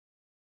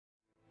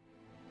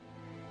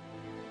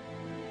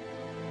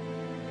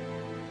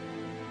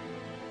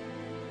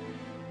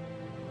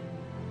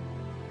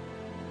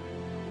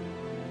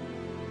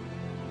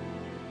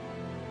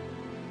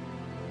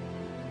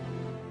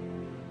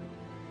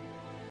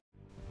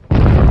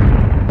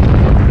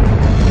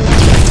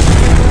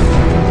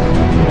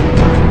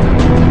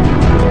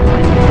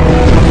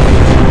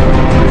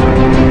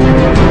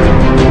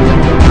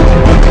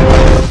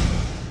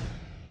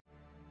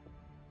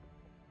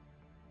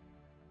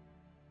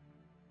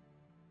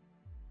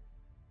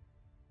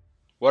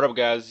What up,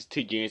 guys? It's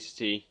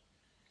TGNCT.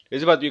 This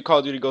is about to be a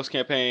COD Ghost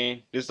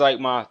Campaign. This is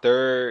like my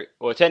third,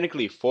 or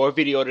technically fourth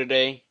video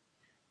today.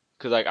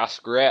 Cause like I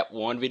scrapped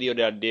one video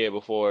that I did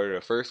before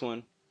the first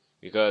one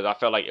because I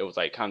felt like it was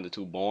like kind of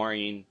too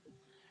boring,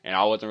 and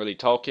I wasn't really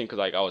talking because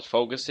like I was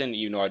focusing.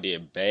 Even though I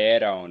did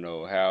bad, I don't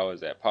know how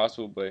is that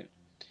possible, but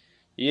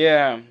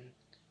yeah.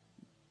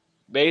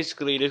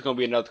 Basically, this is gonna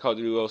be another COD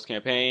Ghost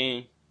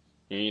Campaign,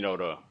 and you know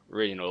the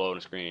original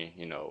loading screen,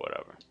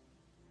 whatever.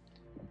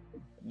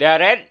 Now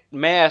that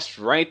mask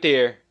right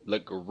there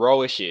look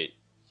raw as shit.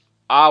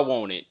 I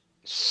want it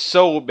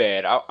so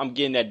bad. I'm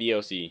getting that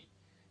DLC.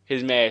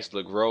 His mask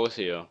look raw as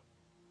hell.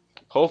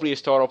 Hopefully it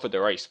start off at the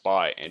right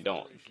spot and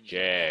don't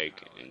jag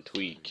and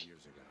tweak.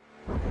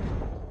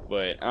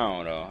 But I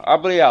don't know. I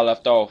believe I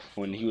left off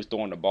when he was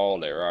throwing the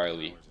ball at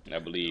Riley. I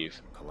believe.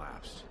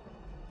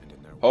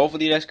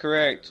 Hopefully that's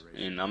correct,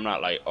 and I'm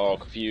not like all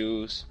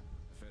confused.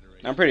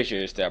 I'm pretty sure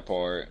it's that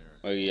part.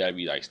 Well, you gotta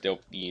be like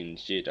stealthy and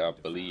shit. I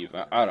believe.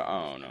 I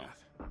don't know.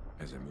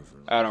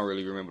 I don't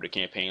really remember the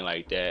campaign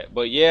like that.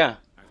 But yeah,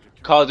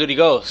 Call of Duty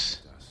Ghosts.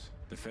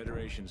 The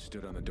Federation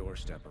stood on the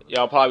doorstep.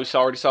 Y'all probably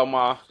already saw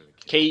my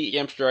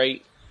KM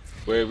straight,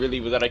 where it really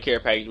was out of care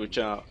package with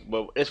y'all.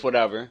 But it's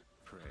whatever.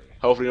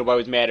 Hopefully nobody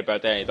was mad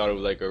about that and thought it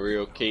was like a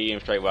real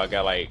KM strike where I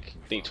got like,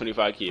 I think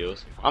 25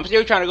 kills. I'm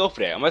still trying to go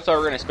for that. I'm gonna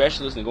start running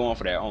specialists and going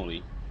for that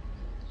only.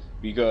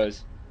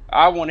 Because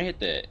I want to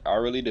hit that. I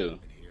really do.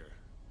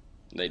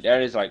 Like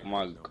that is like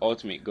my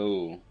ultimate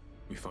goal.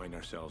 We find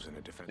ourselves in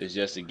a defense. It's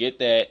just to get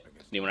that.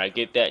 Then when I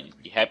get that, you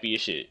be happy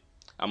as shit.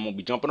 I'm gonna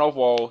be jumping off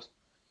walls.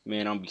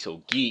 Man, I'm gonna be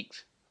so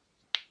geeked.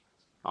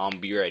 I'm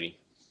gonna be ready.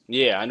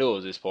 Yeah, I knew it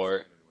was this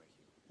part.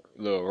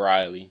 Little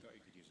Riley.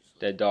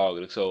 That dog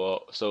looks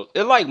so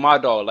it's like my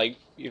dog. Like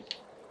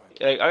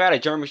I got a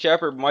German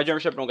Shepherd, but my German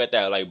Shepherd don't got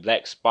that like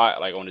black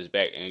spot like on his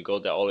back and it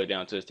goes all the way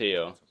down to his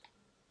tail.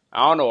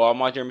 I don't know why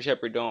my German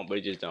Shepherd don't, but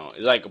it just don't.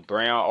 It's like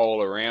brown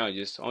all around.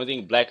 Just only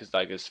thing black is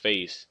like his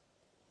face,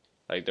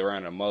 like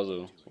around the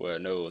muzzle or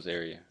nose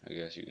area. I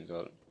guess you can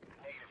call it.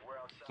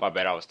 My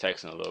bad, I was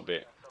texting a little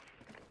bit.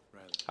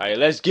 All right,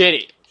 let's get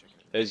it.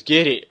 Let's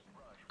get it.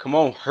 Come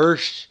on,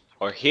 Hirsch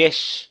or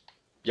Hish.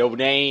 Your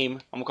name.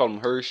 I'm gonna call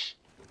him Hirsch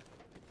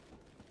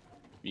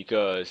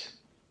because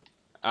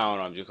I don't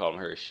know. I'm just calling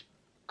him Hirsch.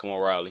 Come on,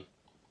 Riley.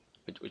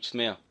 What you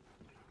smell?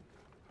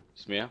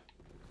 Smell?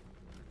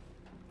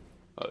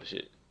 Oh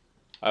shit!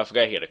 I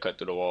forgot he had to cut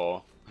through the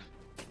wall.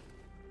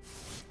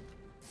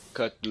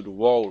 Cut through the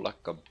wall like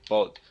a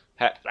bolt.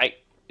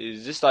 Like,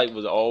 is this like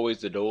was always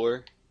the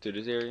door to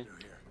this area?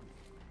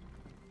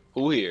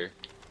 Who here?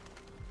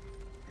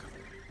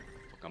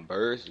 Fucking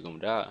birds, you gonna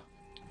die.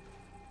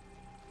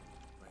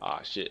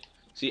 Ah shit.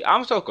 See,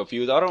 I'm so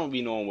confused. I don't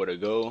be knowing where to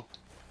go.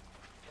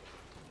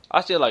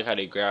 I still like how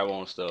they grab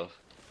on stuff.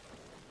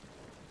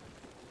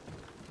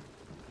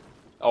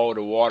 All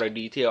the water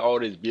detail, all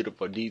this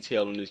beautiful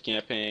detail in this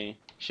campaign.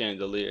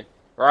 Chandelier.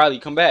 Riley,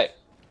 come back.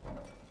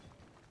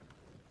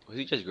 Was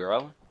he just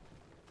growling?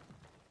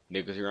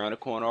 Niggas around the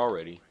corner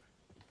already.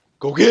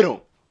 Go get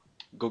him!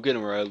 Go get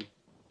him, Riley.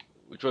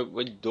 Which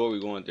door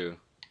we going through?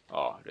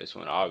 Oh, this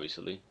one,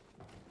 obviously.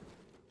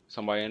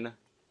 Somebody in there?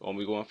 Want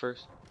me going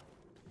first?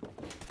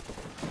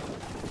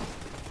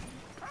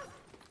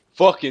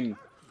 Fucking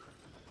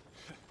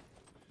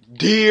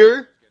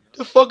deer!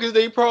 The fuck is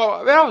they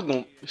problem? Man, I was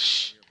gonna.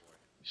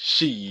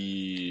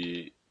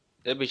 Shit.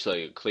 That bitch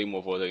like a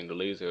claymore for taking the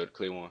laser or the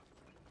claymore.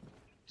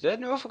 Is that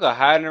motherfucker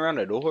hiding around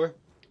the door?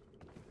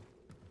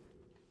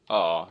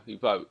 Oh,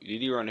 did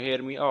he run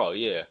ahead of me? Oh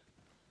yeah.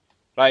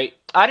 Like,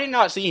 I did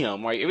not see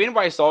him. Like, if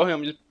anybody saw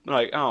him, just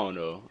like, I don't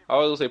know. I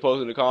was gonna say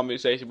post in the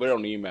comment section, but it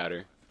don't even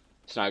matter.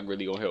 It's not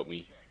really gonna help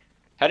me.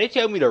 How they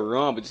tell me to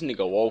run, but this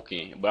nigga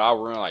walking, but I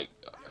run like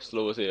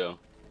slow as hell.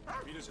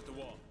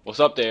 What's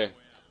up there?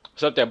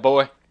 What's up there,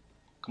 boy?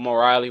 Come on,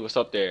 Riley. What's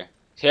up there?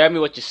 Tell me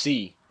what you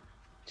see.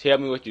 Tell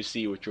me what you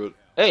see. What you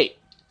hey,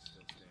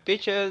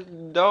 bitch ass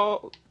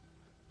dog,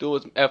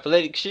 doing some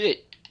athletic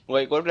shit.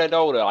 Like, what if that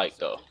dog would like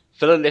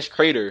fill in this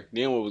crater?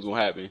 Then what was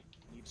gonna happen?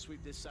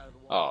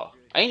 Oh,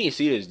 I ain't even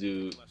see this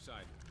dude.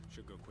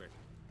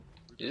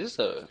 Is this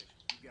supposed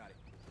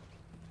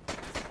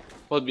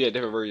to be a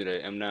different version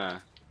of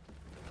M9?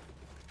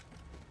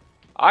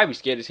 I'd be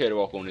scared as hell to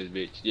walk on this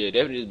bitch. Yeah,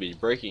 definitely this bitch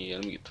breaking. Yeah,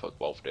 let me get the fuck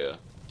off there.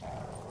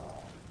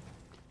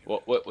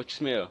 What you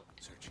smell?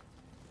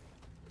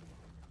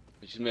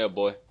 What you smell,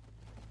 boy?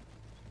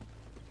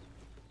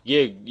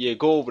 Yeah,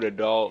 go over there,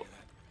 dog.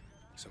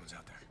 Someone's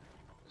out there.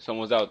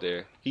 Someone's out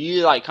there.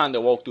 He like kind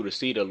of walked through the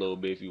seat a little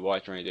bit if you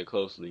watch right there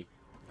closely.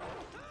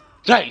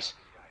 Nice!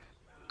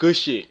 Good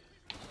shit.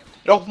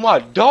 Get off my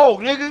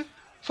dog, nigga!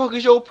 Fuck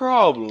is your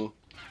problem?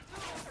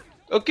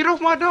 Oh, get off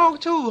my dog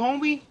too,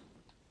 homie!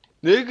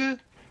 Nigga!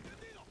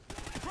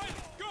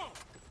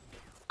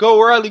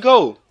 Go, Riley,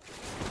 go!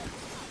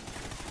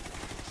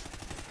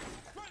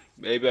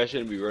 Maybe I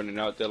shouldn't be running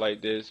out there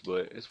like this,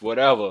 but it's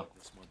whatever. 2-1,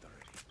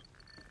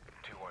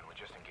 we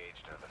just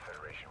engaged the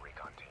Federation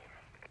recon team.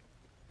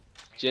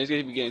 Chance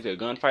gonna be getting into a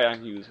gunfight. I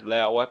can use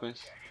loud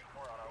weapons.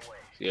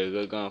 Yeah,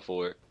 good gun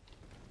for it.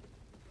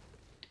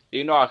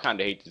 You know I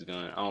kinda hate this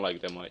gun. I don't like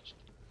it that much.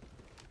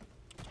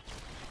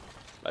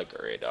 Like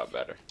a red dot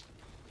better.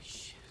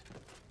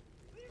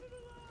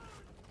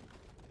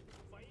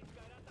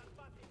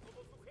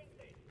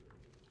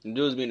 The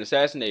dude's being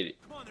assassinated.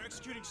 Come on, they're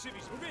executing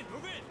civvies. Move in,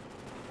 move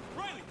in.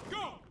 Riley,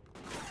 go!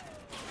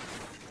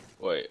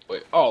 Wait.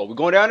 Oh, we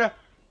going down there?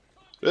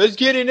 Let's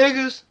get it,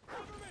 niggas.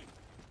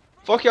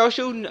 Fuck y'all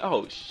shooting.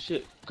 Oh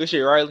shit. Good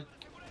shit, Riley.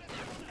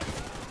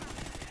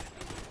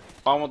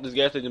 If I want this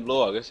gas station to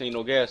blow up, I guess ain't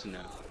no gas in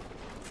there.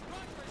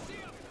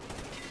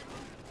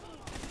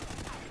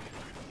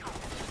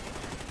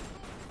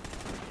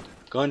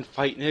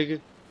 Gunfight,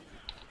 nigga.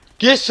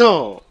 Get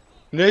some,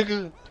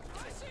 nigga.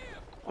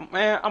 Oh,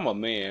 man, I'm a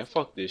man.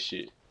 Fuck this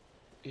shit.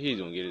 He's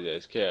gonna get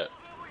his ass capped.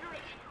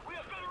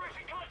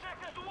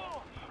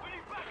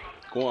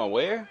 Going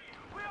where?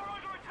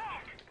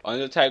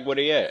 Under attack, where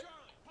they at?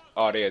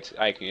 Oh, they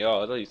attacking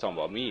y'all. I thought he was talking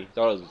about me. I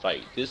thought it was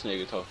like this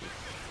nigga talking.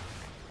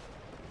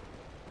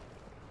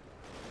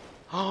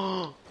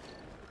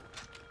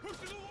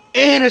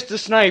 And it's the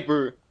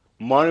sniper.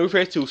 Modern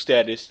Warfare 2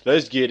 status.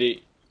 Let's get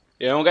it.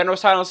 They don't got no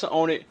silencer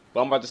on it,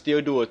 but I'm about to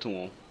still do it to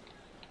him.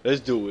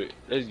 Let's do it.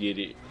 Let's get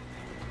it.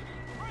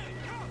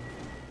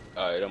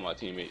 Alright, that's my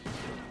teammate.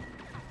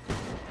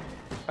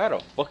 How the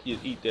fuck you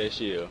eat that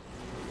shell?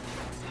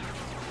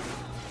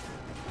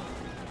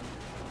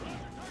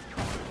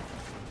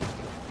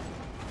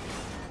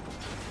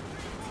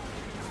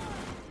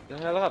 The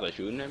hell are they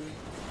shooting at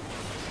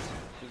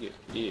me?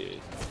 Yeah.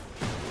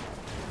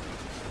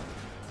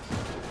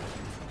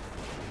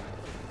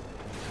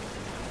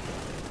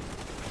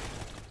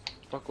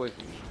 Fuck away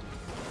from me.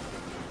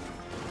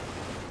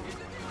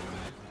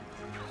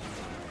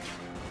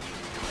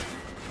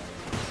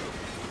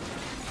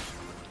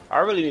 I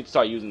really need to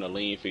start using the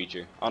lean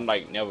feature. I'm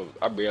like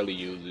I barely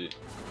use it.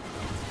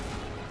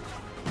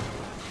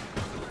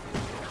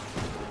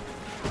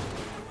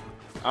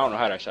 I don't know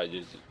how that shot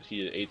he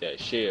just ate that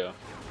shell.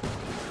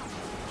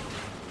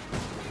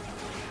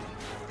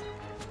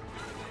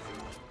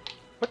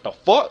 What the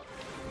fuck?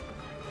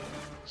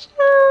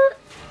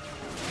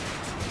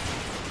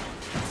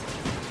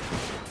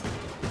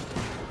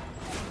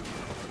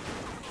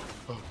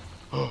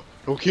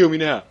 Don't kill me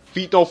now.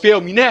 Feet don't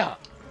fail me now.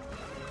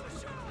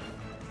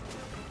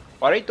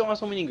 Why are they throwing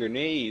so many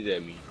grenades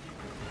at me?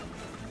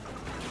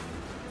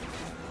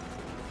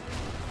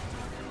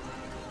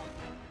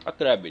 I thought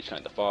that bitch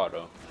kinda far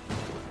though.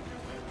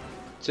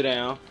 Sit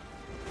down.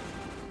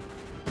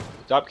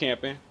 Stop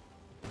camping.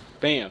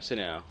 Bam, sit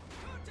down.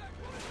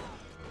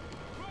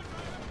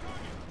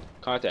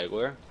 Contact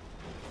where?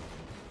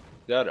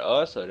 Is that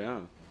us or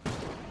them? I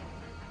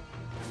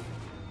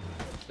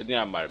think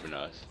that might have been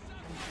us.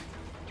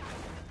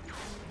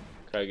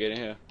 Can I get in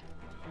here?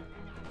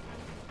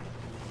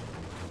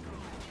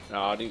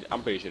 No,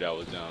 I'm pretty sure that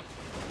was them.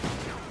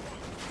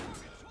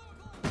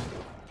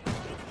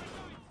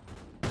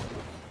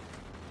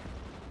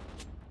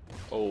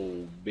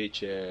 Oh,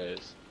 bitch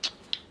ass.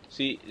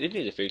 See, they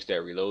need to fix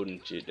that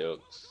reloading shit though.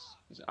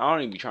 I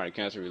don't even be trying to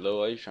cancel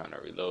reload. I'm just trying to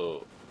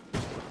reload.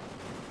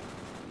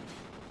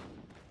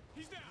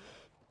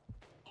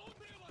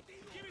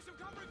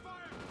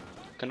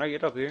 Can I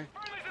get up here?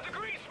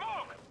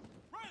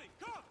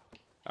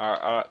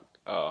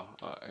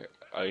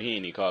 He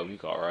ain't even called me. He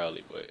called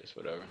Riley, but it's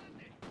whatever.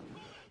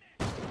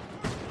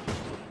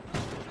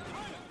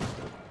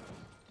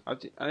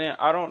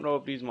 I don't know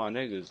if these my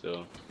niggas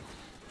though.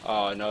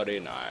 Oh no, they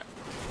not.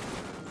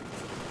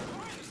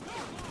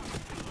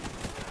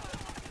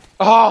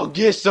 Oh,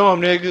 get some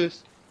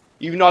niggas.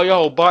 Even though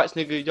y'all bots,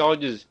 nigga, y'all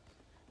just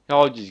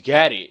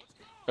got it.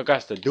 I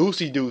got the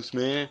deucey deuce,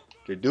 man.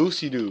 The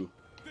deucey doo.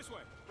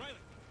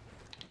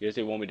 Guess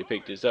they want me to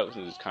pick this up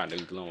since it's kind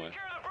of glowing.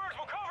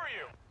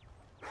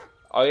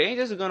 Oh, ain't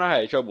this a gun I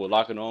had trouble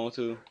locking on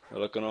to? Or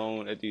looking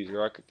on at these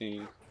rocket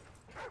things.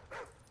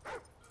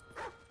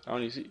 I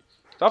don't even see.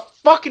 Stop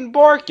fucking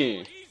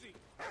barking!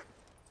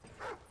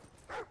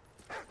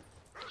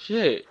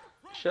 Shit.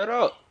 Shut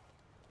up.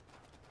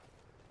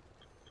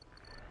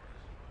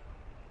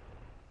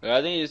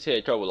 I think he just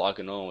had trouble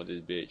locking on with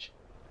this bitch.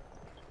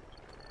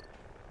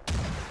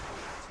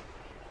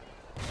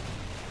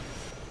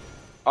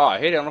 Oh, I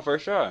hit it on the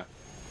first try.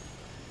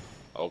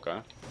 Okay.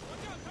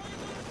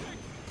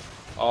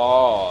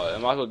 Oh,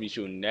 am I supposed to be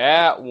shooting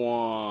that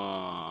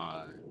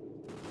one?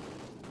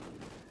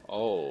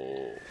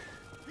 Oh.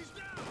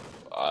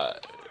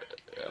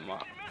 Am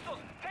I?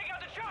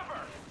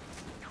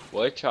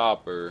 What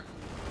chopper?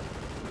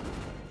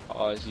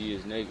 All I see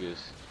is niggas.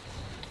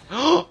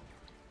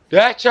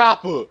 That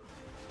chopper!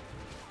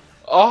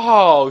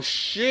 Oh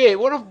shit!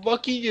 Where the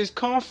fuck he just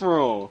come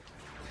from?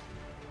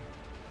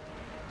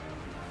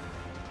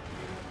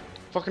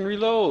 Fucking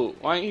reload.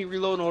 Why ain't he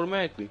reloading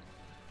automatically?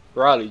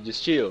 Riley,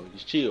 just chill.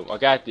 Just chill. I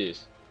got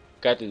this.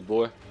 Got this,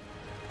 boy.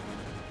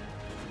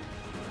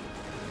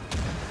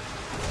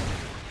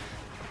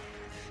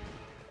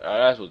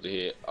 That's what the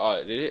hit.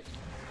 Oh, did it?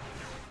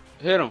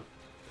 Hit him.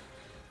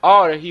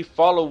 Oh, that he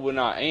followed when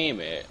I aim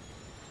at.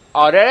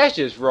 Oh, that's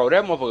just raw.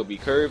 That motherfucker be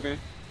curving.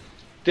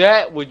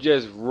 That was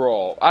just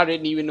raw. I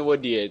didn't even know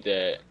what did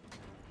that.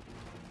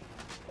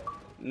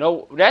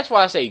 No, that's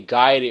why I say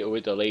guided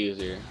with the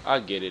laser. I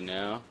get it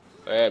now.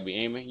 I'd be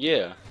aiming.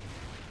 Yeah.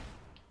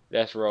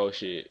 That's raw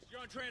shit.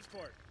 You're on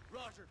transport.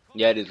 Roger.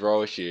 Yeah, this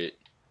raw shit.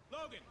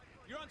 Logan,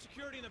 you're on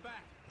security in the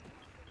back.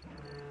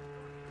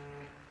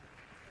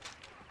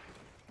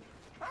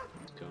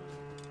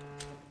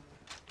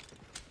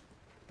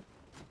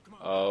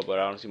 Oh, but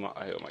I don't see my.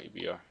 I hear my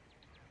EBR.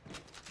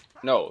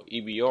 No,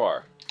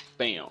 EBR.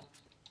 Bam.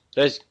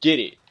 Let's get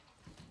it.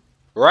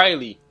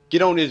 Riley,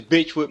 get on this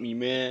bitch with me,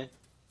 man.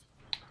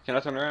 Can I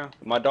turn around?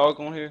 My dog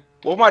on here?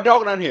 What's my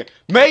dog down here?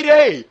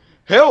 Mayday!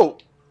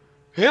 Help!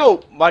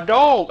 Help! My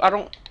dog! I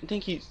don't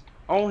think he's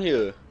on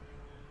here.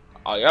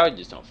 Oh, y'all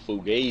just some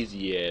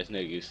fugazi ass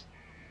niggas.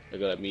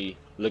 Look at me.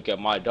 Look at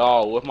my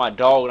dog. What if my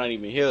dog not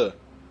even here?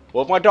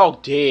 What if my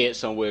dog dead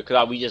somewhere?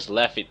 Cause we just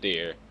left it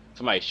there.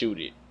 Somebody shoot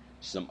it.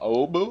 Some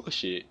old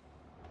bullshit.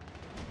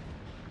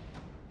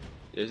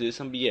 This is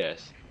some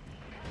BS.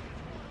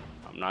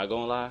 I'm not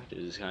gonna lie. This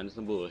is kind of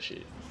some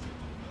bullshit.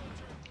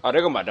 Oh,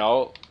 there go my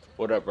dog.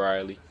 What up,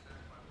 Riley?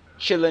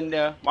 Chilling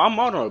there. I'm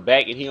on the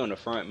back and he on the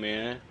front,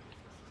 man.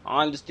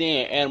 I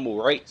understand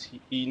animal rights.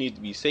 He needs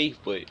to be safe,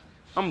 but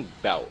I'm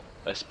about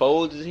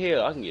exposed as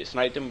hell. I can get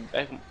sniped in the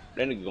back.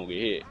 That nigga gonna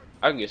get hit.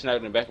 I can get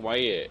sniped in the back of my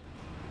head.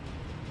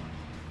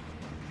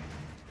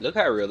 Look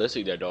how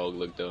realistic that dog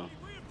looked, though.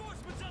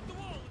 Reinforcements at the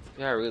wall.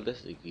 Look how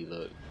realistic he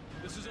looked.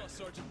 This is us,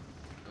 Sergeant.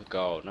 Look,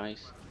 all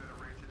nice.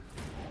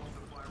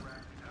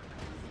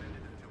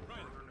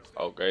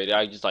 Okay, did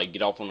I just like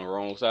get off on the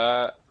wrong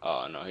side?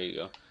 Oh no, here you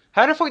go.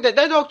 How the fuck that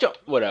dog jump?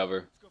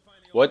 Whatever.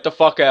 What the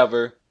fuck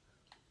ever.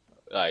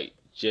 Like,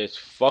 just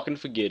fucking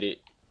forget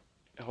it.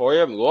 Hurry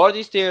up and go all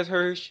these stairs,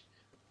 Hirsch.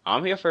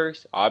 I'm here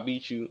first. I'll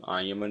beat you.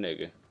 I am a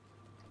nigga.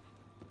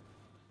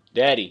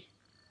 Daddy.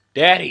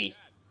 Daddy.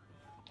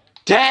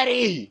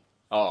 Daddy!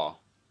 Oh.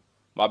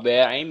 My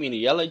bad. I ain't mean to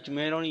yell at you,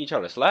 man. Don't even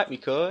try to slap me,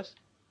 cuz.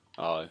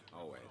 Oh.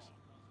 Always.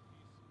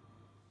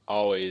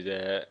 Always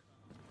that.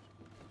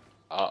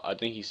 I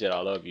think he said I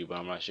love you, but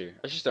I'm not sure.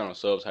 I should start on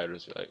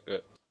subtitles. Like,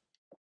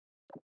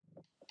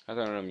 I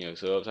turn on your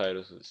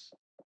subtitles.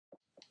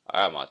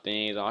 I have my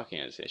things on. I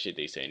can't say shit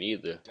they say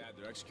neither. Dad,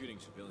 they're executing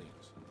civilians.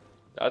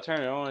 I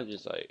turn it on,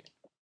 just like,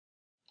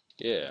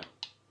 yeah.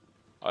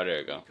 Oh,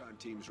 there you go. Recon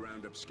teams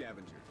round up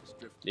scavengers.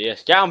 Yeah,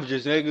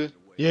 scavengers, nigga.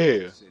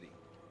 Yeah.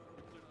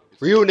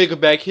 Real nigga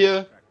back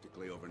here.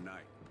 Practically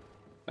overnight.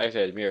 Like I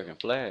said, American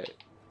flag.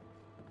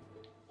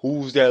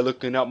 Who's that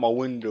looking out my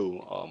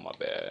window? Oh, my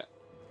bad.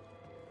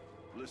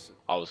 Listen,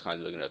 I was kind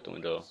of looking out the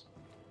window.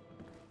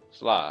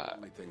 Slide.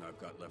 only thing I've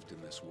got left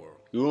in this world.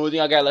 You don't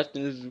think I got left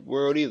in this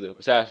world either,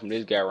 besides from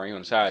this guy right here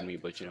on the side of me,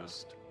 but you know.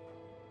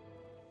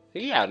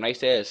 He got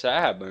nice ass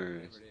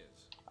sideburns.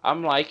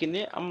 I'm liking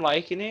it. I'm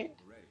liking it.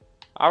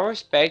 I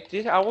respect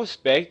it. I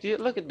respect it.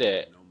 Look at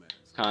that.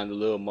 Kind of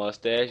little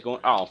mustache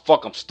going. Oh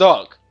fuck! I'm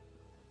stuck.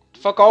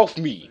 Fuck off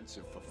me.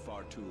 Expensive for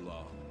far too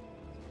long.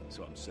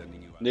 So I'm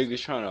sending you out.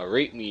 Niggas trying to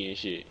rape me and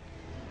shit.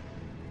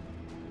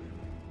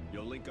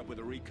 You'll link up with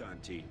a recon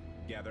team.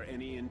 Gather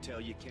any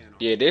intel you can.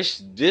 Yeah,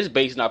 this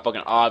base not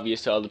fucking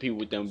obvious to other people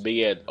with them big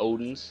ass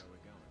Odins.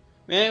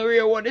 Man,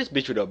 real what? This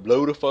bitch would have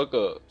blow the fuck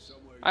up.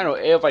 I know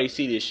everybody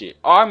see this shit.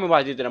 Oh, I remember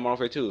I did that on Modern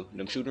Warfare 2.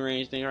 Them shooting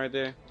range thing right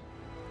there.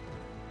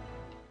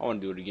 I want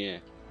to do it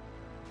again.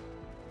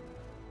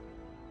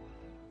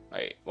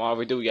 Like, Modern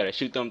Warfare 2, we gotta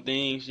shoot them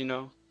things, you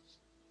know.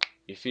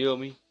 You feel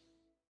me?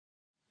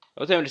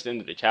 Don't tell me this is the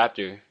end of the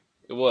chapter.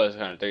 It was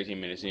kind of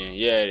 13 minutes in.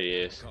 Yeah, it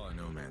is. Call it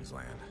no man's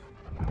land.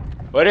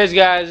 But this,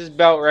 guys, this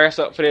about wraps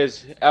up for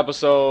this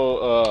episode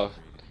of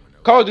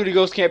Call of Duty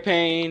Ghost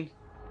Campaign.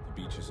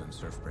 The beaches and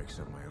surf breaks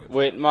of my own.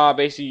 With my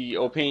basic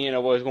opinion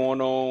of what's going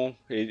on.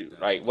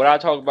 Like, what I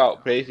talk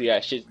about basically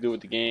got shit to do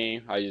with the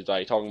game. I just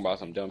like talking about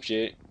some dumb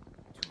shit.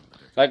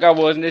 Like I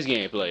was in this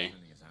gameplay.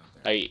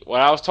 Like,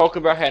 what I was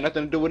talking about had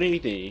nothing to do with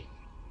anything.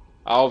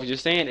 I was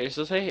just saying it just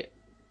to say it.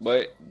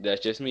 But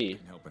that's just me.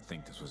 Couldn't help but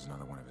think this was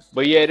another one of his.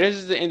 But yeah, this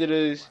is the end of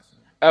this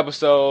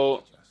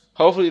episode.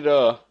 Hopefully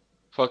the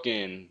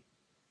fucking...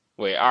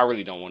 Wait, I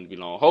really don't want to be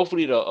long.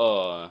 Hopefully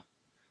the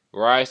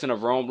Rise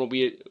of Rome will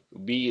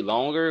be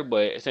longer,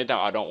 but at the same time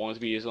I don't want it to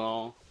be as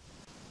long.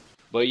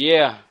 But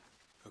yeah,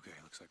 Okay,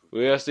 looks like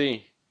we'll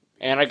see.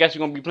 And I guess we're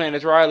gonna be playing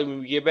as Riley when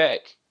we get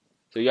back.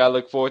 So y'all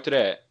look forward to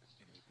that.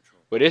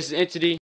 But this is Entity.